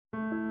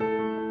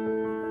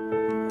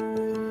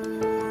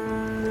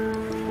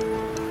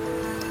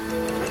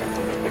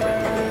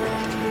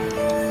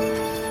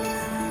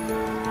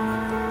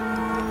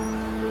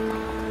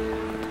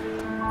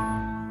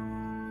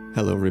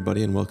Hello,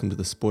 everybody, and welcome to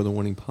the Spoiler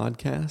Warning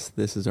Podcast.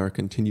 This is our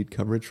continued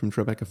coverage from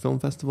Tribeca Film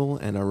Festival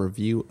and our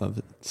review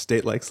of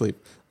State Like Sleep.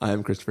 I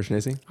am Christopher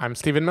Schnese. I'm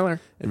Stephen Miller.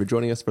 And for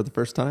joining us for the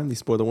first time, the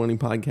Spoiler Warning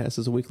Podcast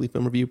is a weekly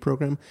film review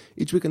program.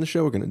 Each week on the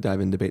show, we're going to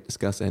dive in, debate,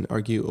 discuss, and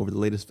argue over the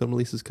latest film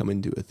releases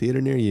coming to a theater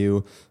near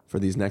you. For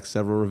these next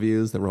several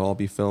reviews, there will all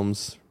be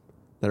films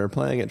that are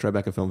playing at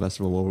Tribeca Film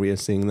Festival where we are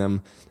seeing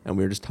them, and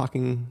we're just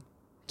talking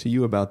to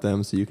you about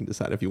them so you can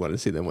decide if you want to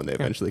see them when they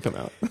eventually come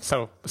out.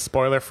 So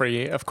spoiler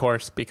free, of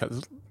course,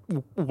 because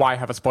why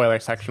have a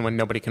spoiler section when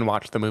nobody can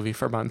watch the movie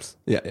for months?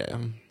 Yeah.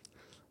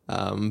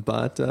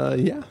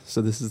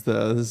 So this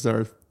is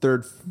our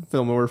third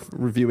film we're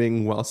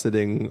reviewing while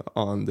sitting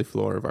on the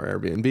floor of our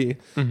Airbnb.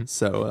 Mm-hmm.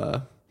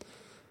 So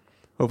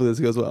hopefully this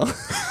goes well.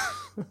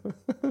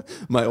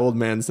 My old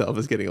man self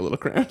is getting a little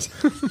cramped.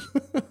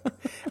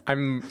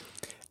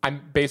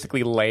 I'm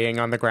basically laying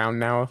on the ground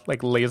now,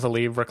 like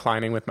lazily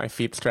reclining with my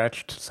feet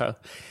stretched. So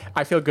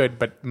I feel good,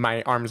 but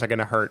my arms are going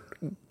to hurt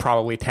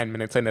probably 10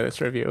 minutes into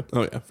this review.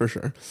 Oh, yeah, for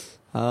sure.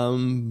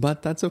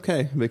 But that's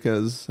okay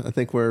because I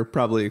think we're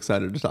probably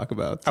excited to talk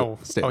about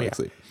Stay Like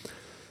Sleep.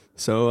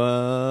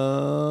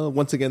 So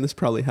once again, this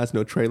probably has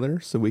no trailer,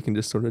 so we can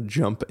just sort of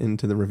jump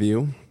into the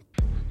review.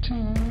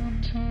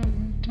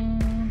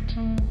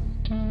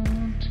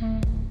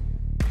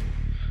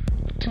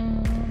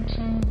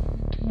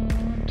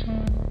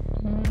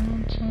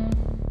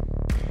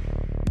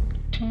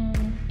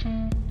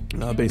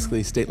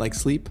 Basically, State Like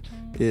Sleep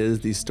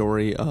is the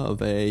story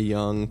of a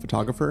young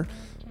photographer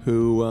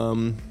who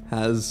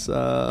has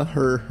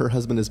her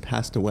husband has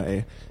passed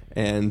away,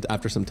 and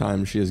after some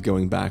time she is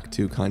going back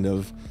to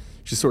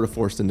she's sort of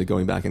forced into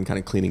going back and kind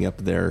of cleaning up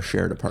their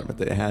shared apartment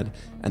that they had,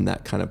 and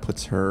that kind of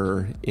puts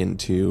her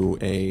into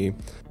a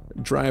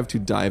drive to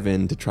dive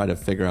in to try to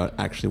figure out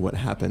actually what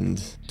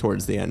happened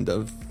towards the end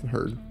of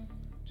her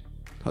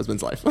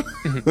husband's life.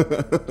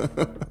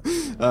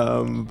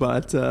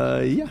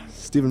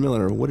 Stephen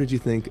Miller, what did you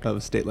think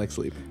of State Like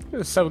Sleep?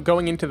 So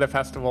going into the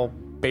festival,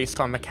 based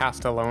on the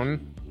cast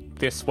alone,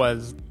 this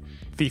was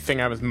the thing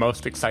I was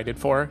most excited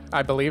for,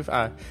 I believe.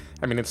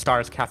 It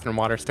stars Katherine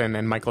Waterston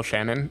and Michael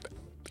Shannon.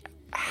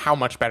 How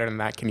much better than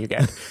that can you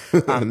get?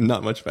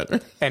 Not much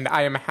better. And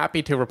I am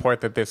happy to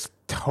report that this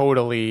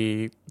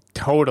totally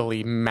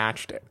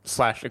matched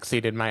 /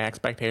 exceeded my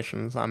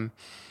expectations.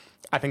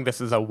 I think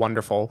this is a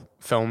wonderful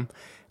film.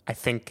 I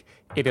think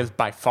it is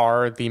by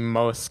far the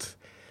most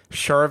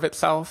sure of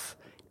itself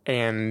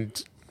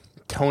and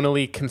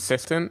tonally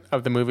consistent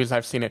of the movies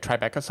I've seen at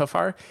Tribeca so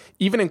far,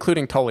 even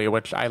including Tully,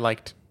 which I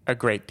liked a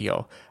great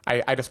deal.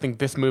 I just think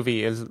this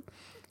movie is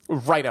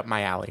right up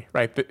my alley,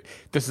 right?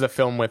 This is a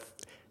film with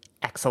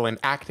excellent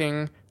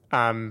acting.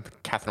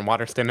 Katherine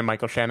Waterston and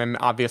Michael Shannon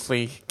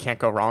obviously can't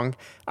go wrong,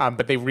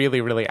 but they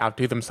really, really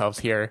outdo themselves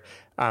here.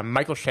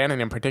 Michael Shannon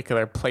in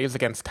particular plays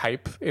against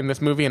type in this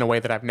movie in a way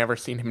that I've never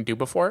seen him do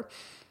before.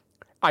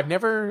 I'm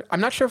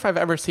not sure if I've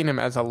ever seen him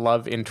as a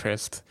love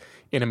interest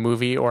in a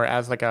movie or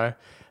as like a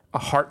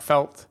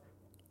heartfelt,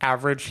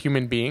 average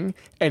human being.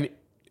 And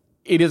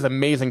it is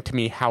amazing to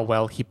me how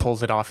well he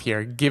pulls it off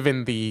here,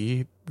 given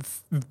the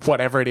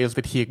whatever it is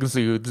that he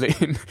exudes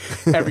in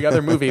every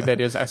other movie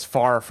that is as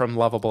far from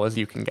lovable as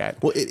you can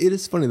get. Well, it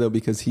is funny though,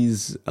 because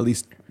he's, at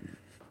least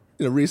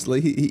recently,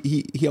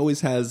 he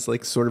always has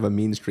like sort of a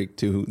mean streak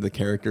to the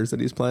characters that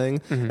he's playing.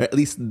 Mm-hmm. At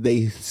least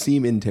they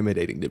seem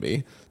intimidating to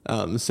me.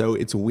 So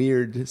it's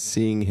weird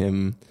seeing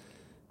him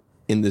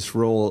in this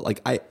role.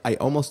 Like I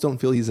almost don't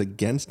feel he's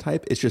against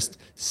type. It's just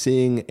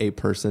seeing a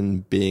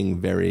person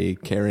being very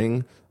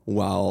caring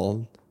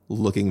while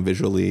looking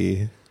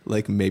visually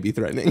like maybe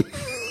threatening.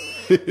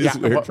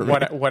 Weird for me.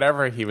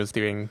 Whatever he was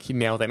doing, he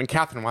nailed it. And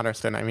Katherine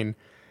Waterston,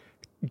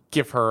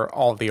 give her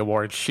all the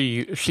awards.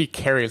 She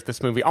carries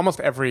this movie. Almost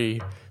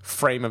every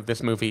frame of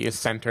this movie is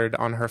centered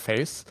on her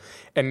face,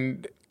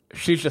 and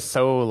she's just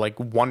so like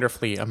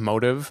wonderfully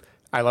emotive.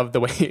 I love the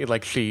way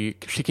she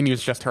can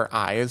use just her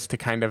eyes to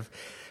kind of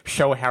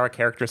show how a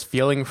character is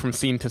feeling from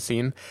scene to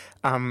scene.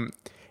 And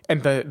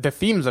the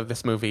themes of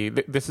this movie.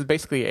 This is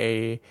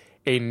basically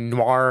a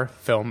noir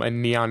film, a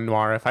neon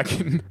noir, if I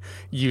can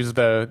use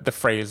the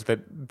phrase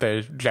that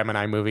the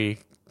Gemini movie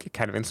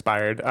kind of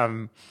inspired.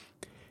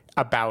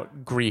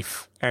 About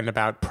grief and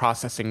about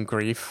processing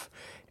grief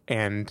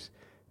and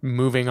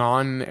moving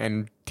on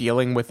and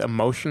dealing with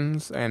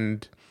emotions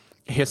and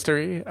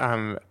history.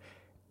 I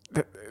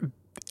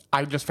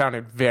just found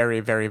it very,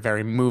 very,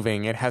 very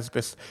moving. It has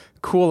this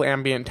cool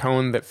ambient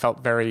tone that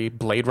felt very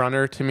Blade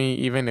Runner to me,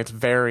 even. It's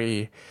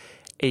very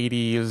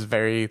 80s,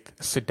 very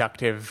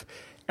seductive.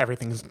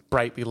 Everything's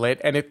brightly lit.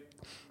 And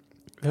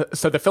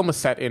so the film is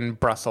set in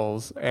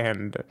Brussels,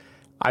 and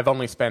I've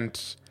only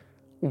spent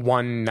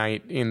one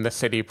night in the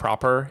city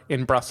proper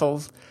in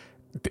Brussels.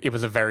 It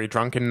was a very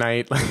drunken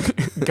night,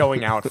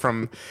 going out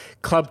from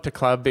club to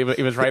club.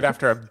 It was right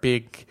after a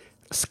big,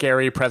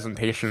 scary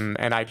presentation,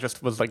 and I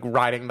just was like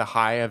riding the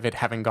high of it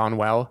having gone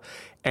well,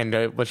 and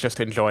was just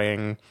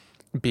enjoying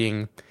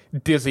being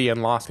dizzy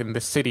and lost in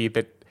this city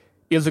that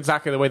is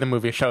exactly the way the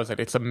movie shows it.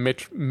 It's a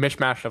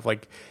mishmash of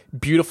like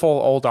beautiful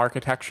old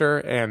architecture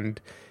and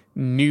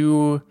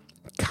new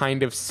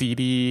kind of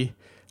seedy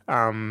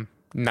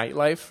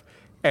nightlife,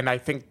 and I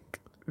think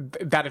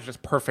that is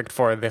just perfect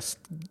for this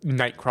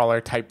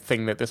Nightcrawler type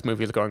thing that this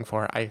movie is going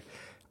for. I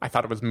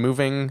thought it was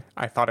moving.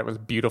 I thought it was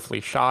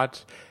beautifully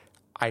shot.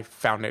 I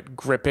found it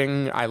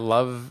gripping. I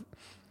love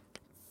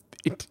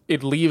it.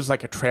 It leaves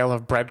like a trail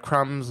of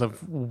breadcrumbs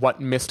of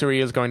what mystery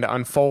is going to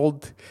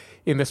unfold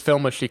in this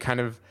film as she kind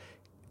of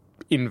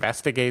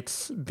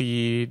investigates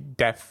the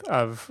death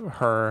of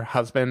her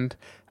husband.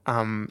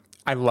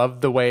 I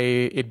love the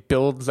way it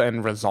builds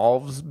and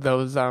resolves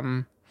those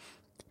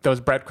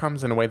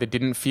breadcrumbs in a way that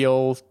didn't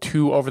feel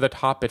too over the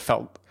top. It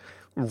felt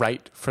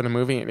right for the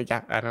movie. And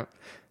yeah,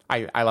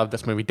 I love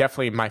this movie.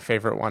 Definitely my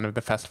favorite one of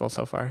the festival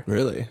so far.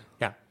 Really?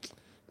 Yeah.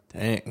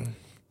 Dang.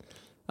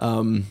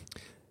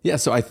 Yeah.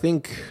 So I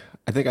think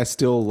I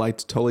still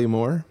liked Tully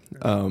more.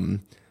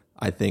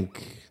 I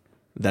think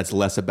that's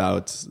less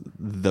about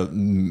the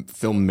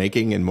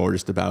filmmaking and more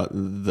just about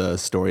the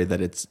story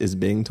that is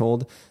being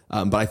told.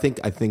 But I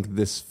think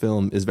this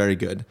film is very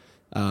good.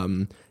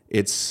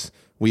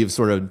 We've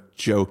sort of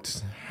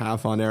joked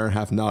half on air,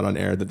 half not on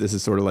air that this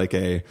is sort of like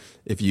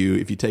if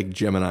you take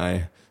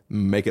Gemini,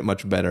 make it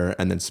much better,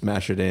 and then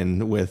smash it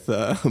in with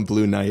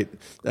Blue Knight,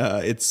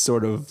 it's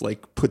sort of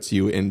like puts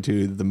you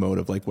into the mode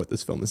of like what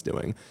this film is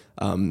doing.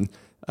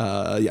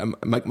 Yeah,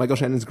 Michael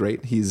Shannon's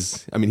great.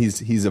 He's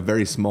a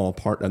very small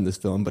part in this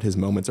film, but his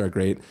moments are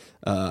great.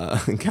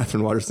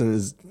 Catherine Waterston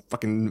is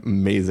fucking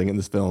amazing in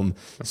this film.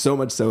 So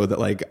much so that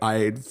like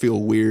I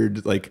feel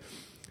weird. Like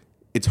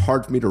it's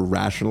hard for me to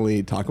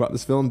rationally talk about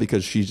this film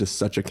because she's just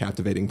such a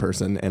captivating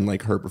person, and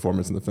like her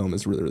performance in the film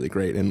is really, really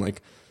great and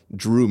like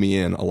drew me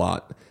in a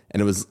lot.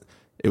 And it was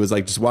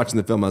like just watching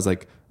the film, I was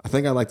like, I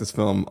think I like this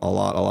film a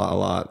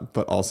lot,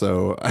 but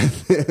also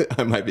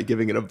I might be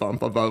giving it a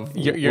bump above.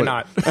 You're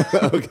not.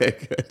 Okay,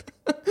 good.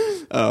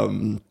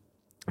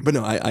 But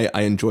no,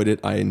 I enjoyed it.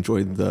 I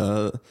enjoyed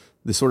the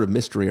sort of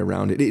mystery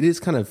around it. It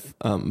is kind of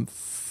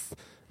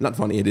not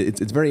funny.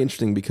 It's very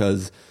interesting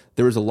because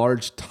there is a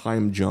large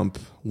time jump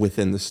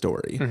within the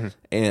story,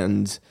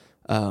 and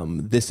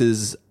this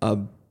is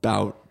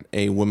about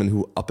a woman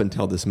who, up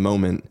until this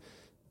moment,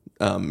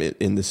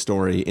 in the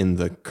story, in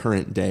the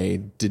current day,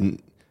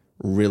 didn't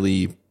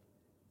really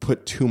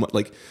put too much.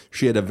 Like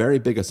she had a very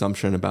big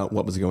assumption about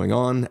what was going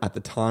on at the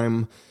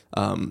time.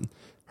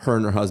 Her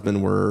and her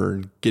husband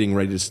were getting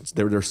ready to.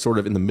 They're sort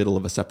of in the middle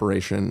of a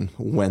separation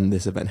when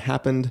this event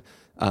happened,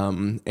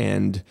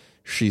 and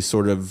she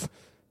sort of.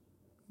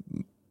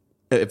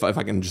 If I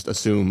can just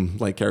assume,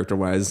 like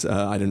character-wise,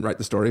 I didn't write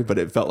the story, but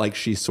it felt like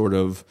she sort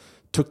of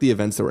took the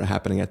events that were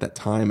happening at that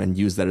time and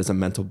used that as a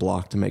mental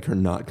block to make her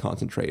not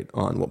concentrate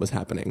on what was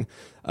happening.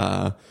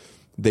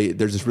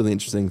 There's this really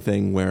interesting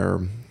thing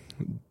where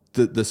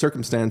the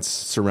circumstance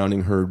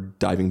surrounding her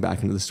diving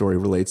back into the story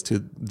relates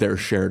to their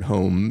shared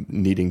home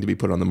needing to be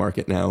put on the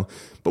market now.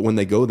 But when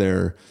they go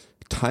there,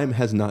 time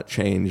has not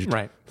changed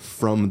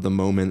from the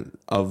moment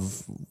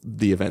of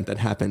the event that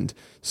happened.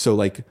 So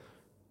like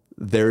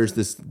there's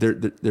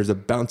a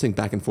bouncing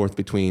back and forth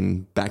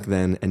between back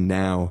then and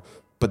now,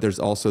 but there's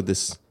also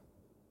this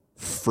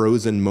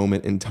frozen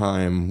moment in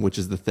time, which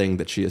is the thing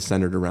that she is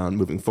centered around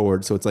moving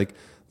forward. So it's like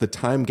the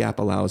time gap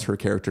allows her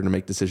character to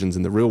make decisions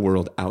in the real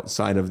world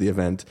outside of the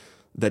event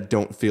that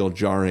don't feel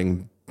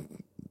jarring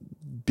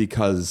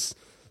because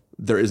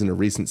there isn't a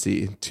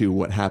recency to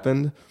what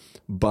happened,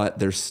 but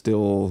there's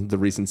still the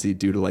recency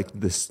due to like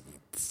this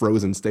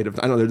frozen state of,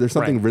 I don't know, there's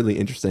something really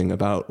interesting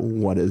about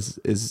what is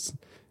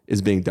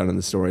being done in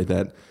the story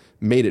that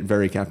made it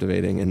very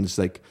captivating and just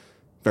like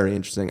very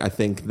interesting. I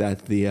think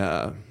that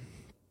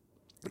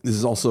this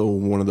is also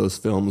one of those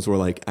films where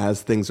like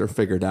as things are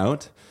figured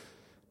out,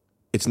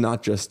 it's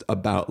not just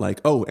about like,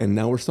 oh, and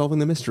now we're solving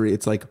the mystery.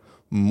 It's like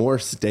more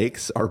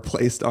stakes are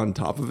placed on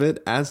top of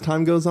it as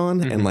time goes on,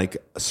 and like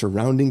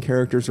surrounding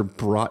characters are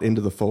brought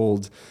into the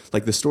fold.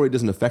 Like the story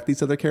doesn't affect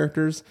these other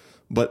characters,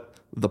 but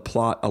the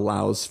plot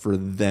allows for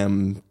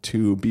them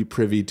to be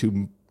privy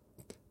to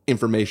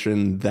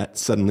information that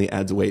suddenly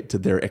adds weight to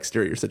their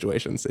exterior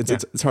situations.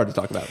 It's hard to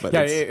talk about, but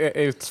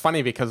it's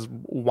funny because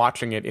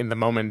watching it in the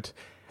moment,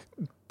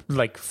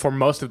 like for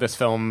most of this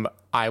film,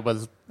 I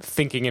was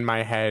thinking in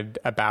my head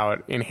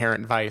about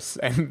Inherent Vice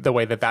and the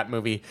way that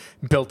movie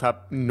built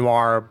up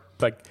noir,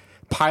 like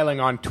piling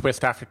on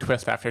twist after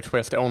twist after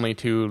twist, only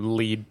to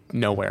lead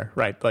nowhere,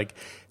 right? Like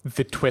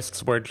the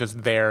twists were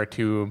just there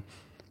to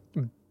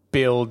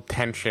build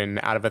tension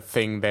out of a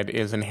thing that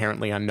is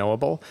inherently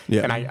unknowable.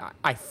 Yeah. And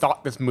I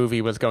thought this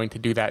movie was going to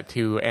do that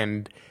too,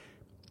 and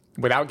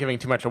without giving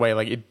too much away,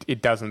 like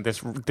it doesn't.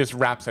 This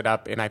wraps it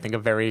up in, I think, a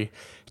very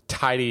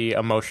tidy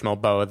emotional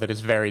bow that is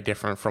very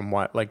different from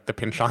what like the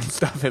Pynchon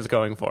stuff is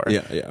going for.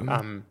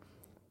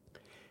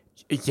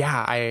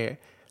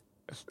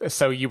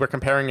 So you were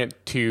comparing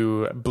it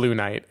to Blue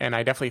Knight, and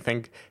I definitely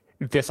think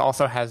this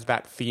also has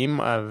that theme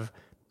of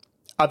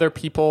other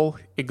people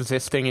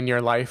existing in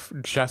your life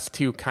just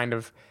to kind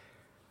of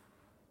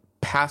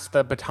pass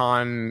the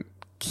baton,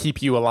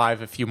 keep you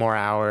alive a few more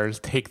hours,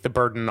 take the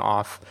burden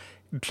off.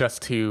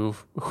 just to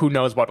who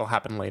knows what will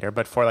happen later,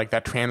 but for like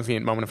that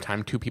transient moment of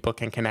time, two people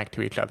can connect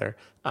to each other.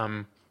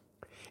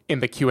 In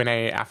the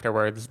Q&A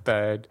afterwards,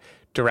 the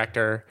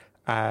director,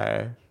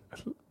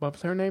 what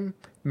was her name?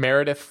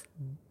 Meredith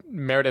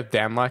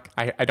Danluck.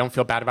 I don't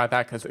feel bad about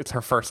that because it's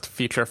her first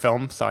feature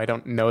film, so I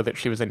don't know that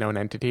she was a known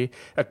entity.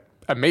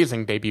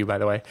 Amazing debut, by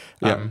the way.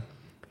 Yeah.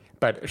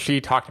 But she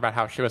talked about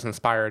how she was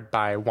inspired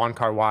by Wong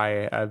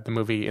Kar-wai, the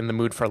movie In the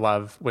Mood for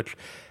Love, which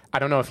I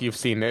don't know if you've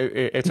seen.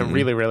 It's a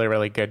really, really,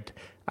 really good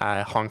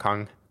Hong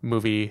Kong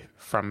movie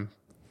from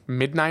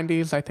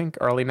mid-90s, I think,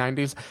 early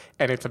 90s.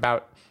 And it's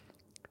about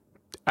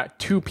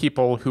two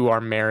people who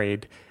are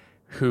married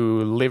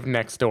who live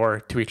next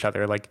door to each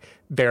other. Like,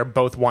 they're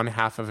both one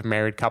half of a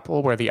married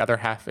couple where the other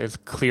half is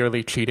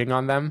clearly cheating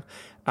on them.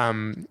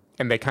 And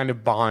they kind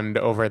of bond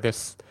over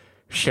this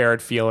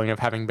shared feeling of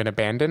having been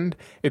abandoned.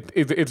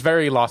 It's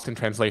very lost in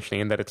translation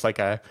in that it's like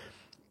a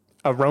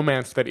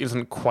romance that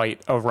isn't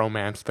quite a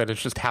romance, that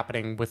is just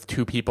happening with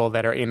two people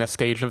that are in a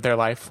stage of their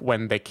life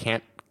when they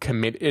can't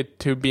commit it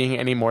to being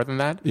any more than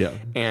that. Yeah.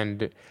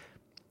 And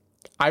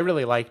I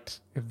really liked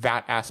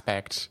that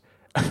aspect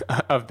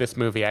of this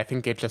movie. I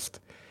think it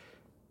just,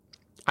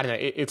 I don't know,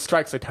 it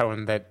strikes a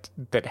tone that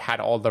had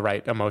all the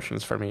right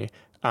emotions for me.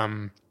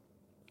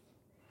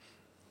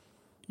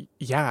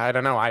 Yeah, I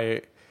don't know.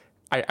 I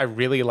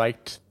really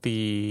liked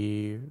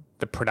the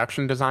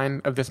production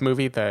design of this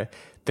movie, the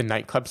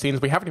nightclub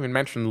scenes. We haven't even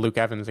mentioned Luke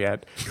Evans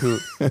yet, who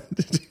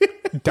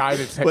dyed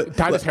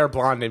his hair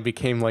blonde and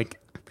became like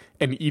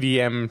an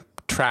EDM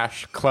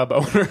trash club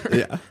owner.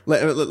 Yeah,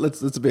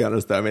 let's be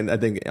honest though. I mean, I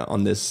think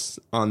in the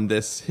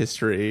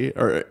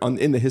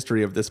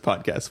history of this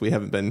podcast, we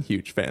haven't been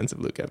huge fans of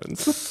Luke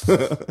Evans.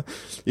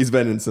 He's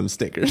been in some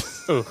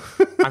stinkers. Ooh,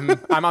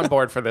 I'm on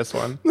board for this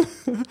one.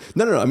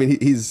 No. I mean,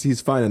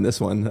 he's fine in this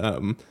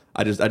one.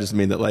 I just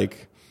mean that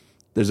like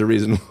there's a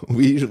reason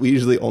we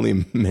usually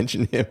only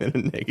mention him in a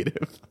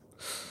negative.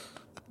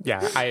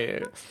 Yeah,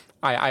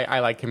 I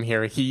like him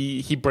here.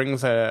 He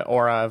brings a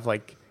aura of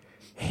like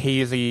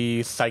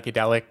hazy,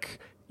 psychedelic,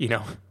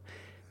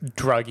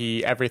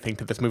 druggy everything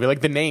to this movie.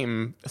 Like the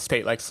name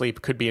 "State Like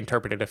Sleep" could be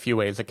interpreted a few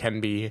ways. It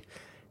can be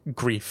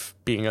grief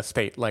being a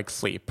state like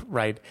sleep,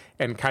 right?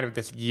 And kind of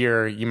this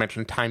year, you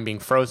mentioned time being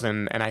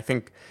frozen, and I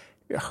think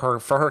for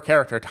her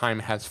character, time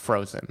has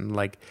frozen.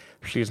 Like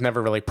she's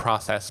never really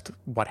processed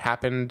what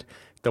happened.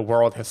 The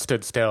world has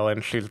stood still,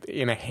 and she's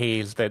in a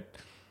haze that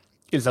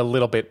is a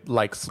little bit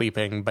like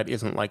sleeping, but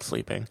isn't like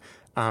sleeping.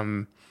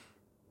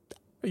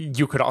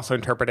 You could also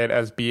interpret it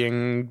as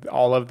being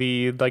all of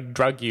the like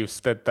drug use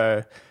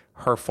that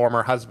her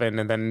former husband,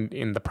 and then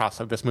in the process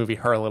of this movie,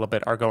 her a little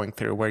bit are going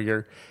through, where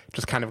you're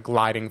just kind of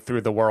gliding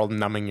through the world,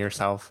 numbing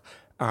yourself.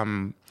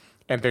 And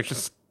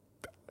there's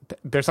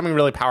something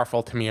really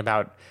powerful to me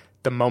about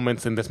the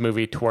moments in this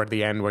movie toward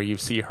the end where you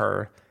see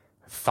her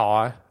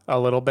thaw a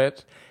little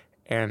bit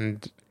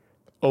and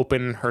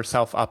open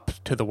herself up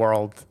to the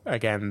world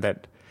again.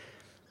 That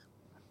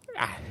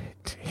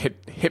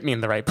hit me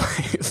in the right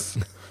place.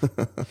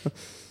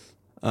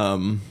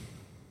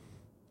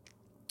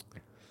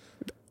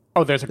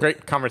 There's a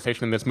great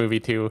conversation in this movie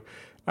too,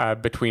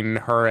 between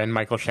her and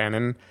Michael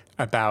Shannon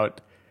about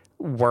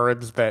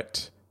words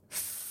that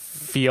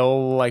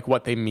feel like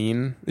what they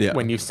mean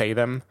when you say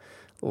them,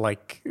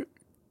 like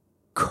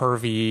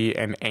curvy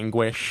and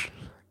anguish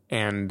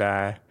and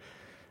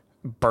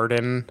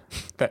burden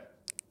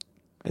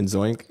and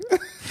zoink.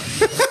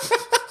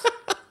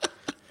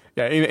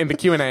 Yeah, in the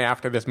Q&A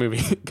after this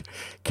movie,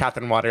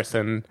 Catherine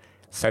Watterson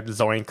said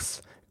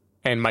zoinks,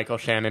 and Michael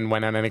Shannon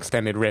went on an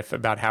extended riff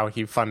about how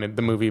he funded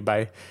the movie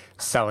by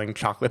selling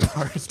chocolate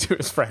bars to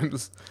his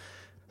friends.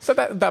 So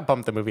that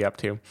bumped the movie up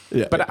too.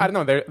 Yeah. But I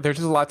don't know, there's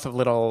just lots of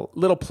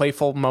little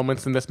playful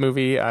moments in this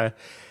movie. A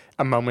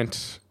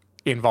moment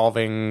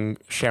involving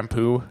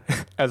shampoo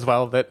as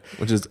well,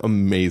 which is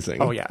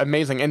amazing. Oh yeah,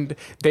 amazing. And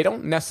they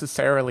don't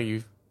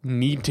necessarily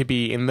need to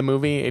be in the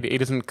movie.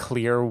 It isn't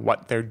clear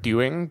what they're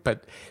doing,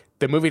 but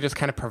the movie just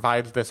kind of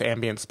provides this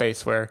ambient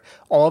space where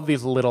all of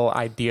these little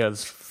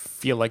ideas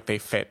feel like they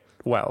fit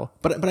well.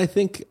 But I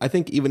think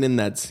even in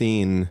that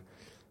scene,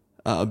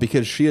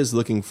 because she is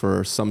looking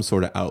for some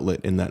sort of outlet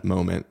in that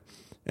moment,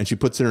 and she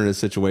puts her in a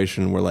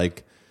situation where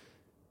like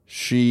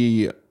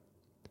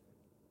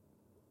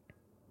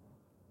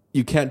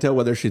you can't tell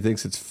whether she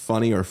thinks it's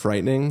funny or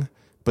frightening,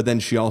 but then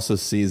she also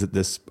sees that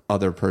this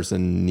other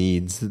person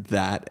needs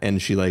that,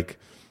 and she like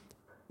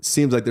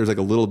seems like there's like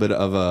a little bit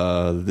of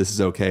a this is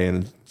okay,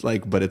 and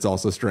like, but it's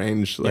also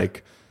strange. Yeah.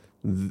 Like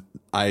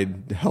I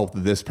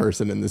helped this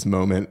person in this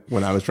moment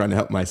when I was trying to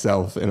help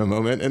myself in a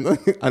moment, and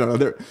like, I don't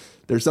know,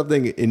 there's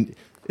something in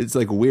it's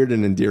like weird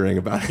and endearing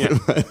about it.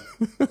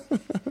 Yeah.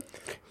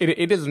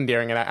 It is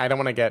endearing, and I don't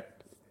want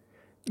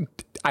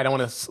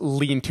to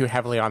lean too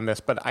heavily on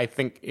this, but I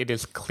think it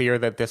is clear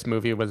that this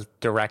movie was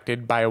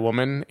directed by a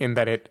woman, in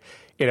that it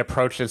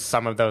approaches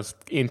some of those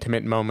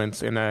intimate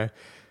moments in a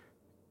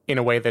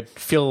way that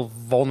feel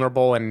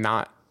vulnerable and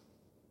not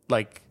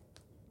like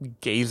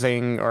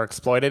gazing or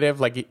exploitative.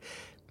 Like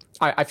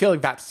I feel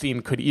like that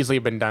scene could easily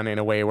have been done in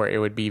a way where it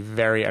would be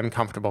very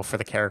uncomfortable for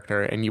the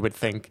character, and you would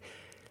think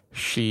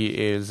she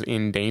is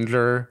in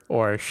danger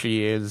or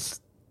she is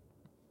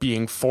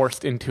being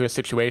forced into a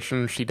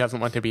situation she doesn't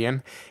want to be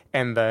in.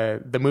 And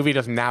the movie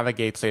just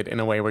navigates it in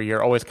a way where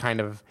you're always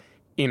kind of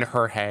in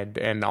her head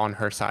and on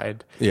her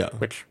side. Yeah.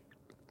 Which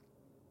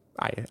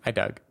I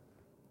dug.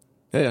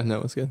 Yeah,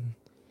 no, it's good.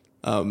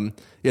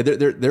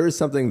 There is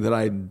something that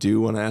I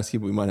do want to ask you,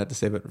 but we might have to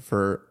save it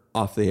for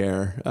off the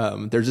air.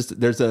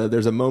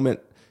 There's a moment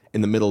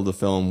in the middle of the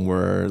film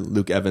where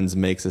Luke Evans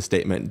makes a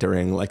statement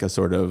during like a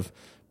sort of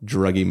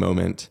druggy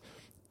moment,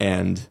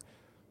 and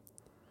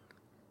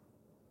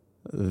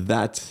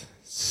that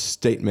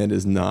statement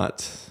is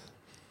not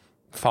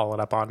followed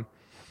up on.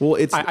 Well,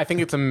 I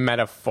think it's a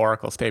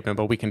metaphorical statement,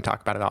 but we can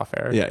talk about it off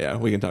air. Yeah,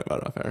 we can talk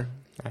about it off air.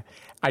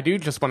 I do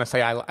just want to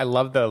say I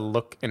love the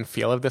look and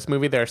feel of this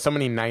movie. There are so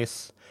many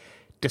nice,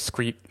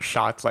 discreet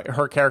shots. Like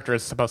her character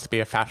is supposed to be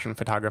a fashion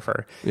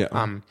photographer.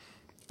 Yeah.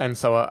 And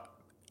so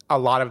a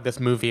lot of this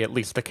movie, at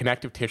least the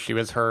connective tissue,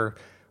 is her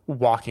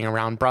walking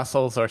around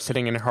Brussels or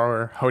sitting in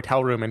her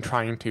hotel room and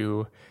trying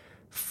to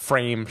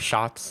frame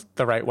shots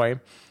the right way.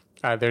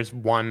 There's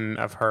one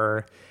of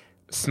her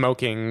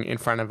smoking in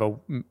front of a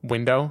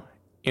window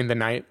in the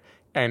night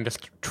and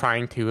just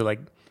trying to like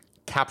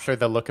capture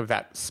the look of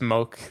that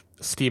smoke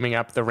steaming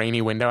up the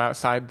rainy window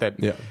outside. That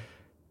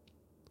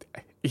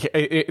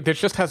it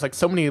just has like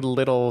so many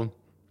little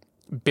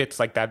bits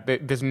like that.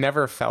 This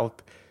never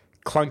felt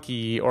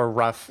clunky or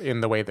rough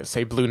in the way that,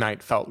 say, Blue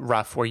Night felt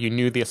rough, where you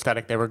knew the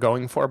aesthetic they were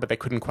going for, but they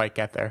couldn't quite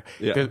get there.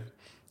 Yeah.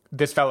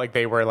 This felt like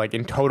they were like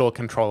in total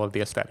control of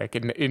the aesthetic.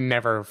 It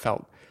never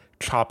felt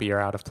choppy or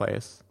out of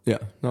place. Yeah,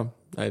 no,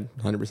 I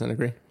 100%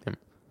 agree. Yeah.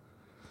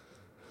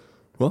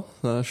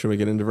 Well, should we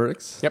get into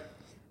verdicts? Yep.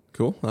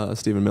 Cool.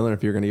 Stephen Miller,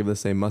 if you're going to give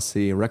this a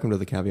must-see, recommend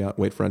with a caveat,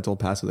 wait for rental,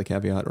 pass with a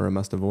caveat, or a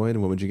must-avoid,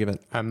 what would you give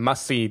it? A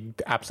must-see,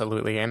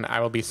 absolutely. And I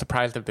will be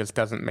surprised if this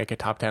doesn't make a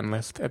top 10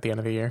 list at the end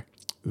of the year.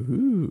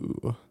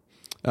 Ooh.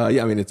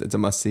 Yeah, I mean, it's a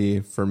must-see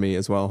for me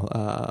as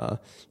well.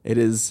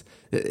 It's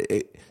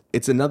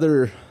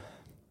another...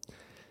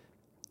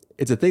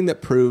 It's a thing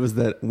that proves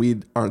that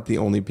we aren't the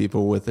only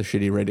people with a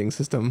shitty rating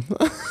system.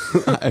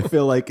 I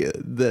feel like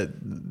that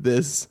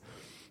this...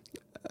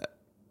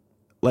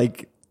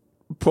 like...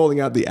 pulling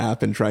out the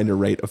app and trying to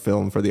rate a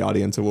film for the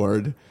audience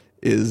award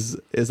is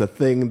a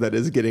thing that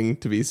is getting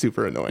to be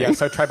super annoying. Yeah,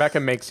 so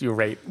Tribeca makes you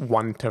rate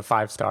 1 to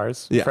 5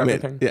 stars for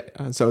everything.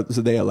 Yeah, so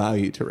they allow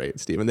you to rate,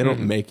 Stephen. They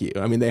don't make you.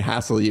 I mean, they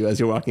hassle you as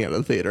you're walking out of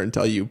the theater and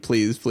tell you,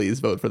 please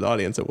vote for the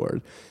audience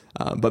award.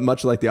 But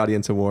much like the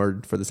audience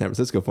award for the San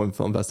Francisco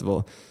Film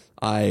Festival,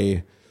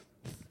 I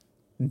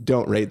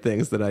don't rate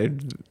things that I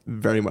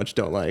very much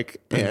don't like,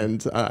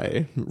 and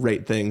I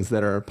rate things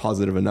that are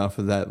positive enough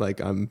that like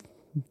I'm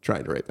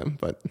trying to rate them.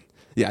 But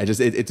yeah,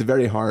 it's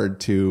very hard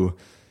to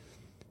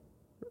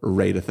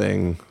rate a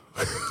thing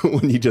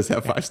when you just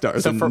have 5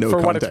 stars. So and for no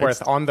what context. it's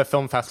worth, on the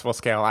film festival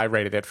scale, I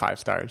rated it 5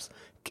 stars.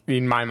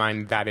 In my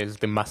mind, that is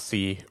the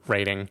must-see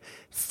rating.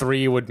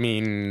 3 would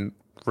mean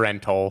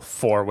rental,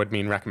 4 would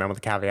mean recommend with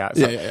a caveat.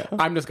 So yeah.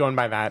 I'm just going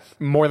by that.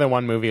 More than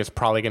one movie is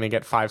probably going to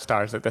get 5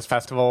 stars at this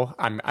festival.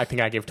 I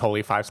think I gave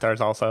Tully 5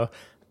 stars also.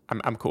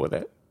 I'm cool with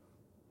it.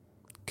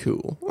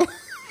 Cool.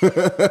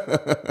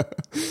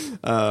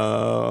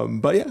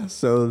 But yeah,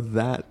 so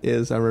that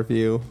is our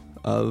review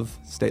of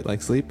State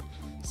Like Sleep.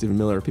 Stephen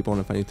Miller, if people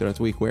want to find you throughout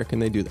the week, where can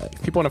they do that?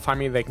 If people want to find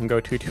me, they can go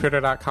to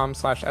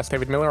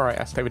twitter.com/sdavidmiller or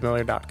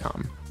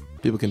sdavidmiller.com.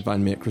 People can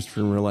find me at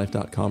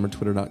ChristopherInRealLife.com or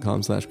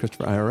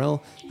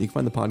Twitter.com/ChristopherIRL. You can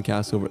find the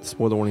podcast over at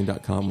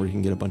SpoilerWarning.com, where you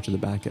can get a bunch of the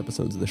back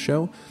episodes of the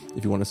show.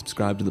 If you want to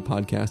subscribe to the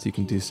podcast, you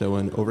can do so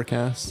in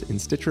Overcast, in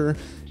Stitcher,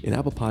 in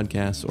Apple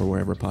Podcasts, or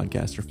wherever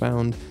podcasts are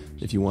found.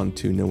 If you want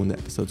to know when the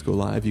episodes go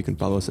live, you can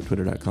follow us at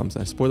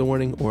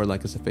Twitter.com/SpoilerWarning or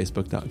like us at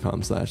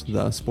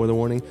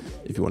Facebook.com/TheSpoilerWarning.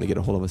 If you want to get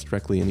a hold of us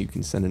directly, and you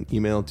can send an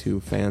email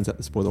to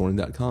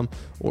fans@thespoilerwarning.com,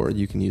 or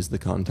you can use the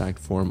contact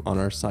form on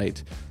our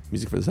site.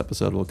 Music for this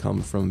episode will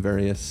come from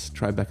various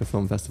Tribeca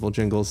Film Festival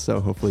jingles, so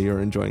hopefully you're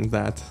enjoying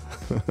that.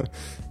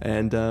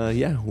 And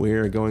yeah,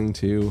 we're going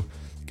to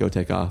go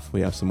take off. We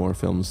have some more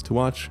films to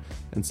watch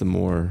and some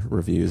more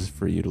reviews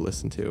for you to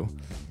listen to.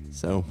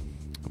 So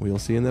we'll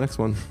see you in the next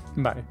one.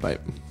 Bye. Bye.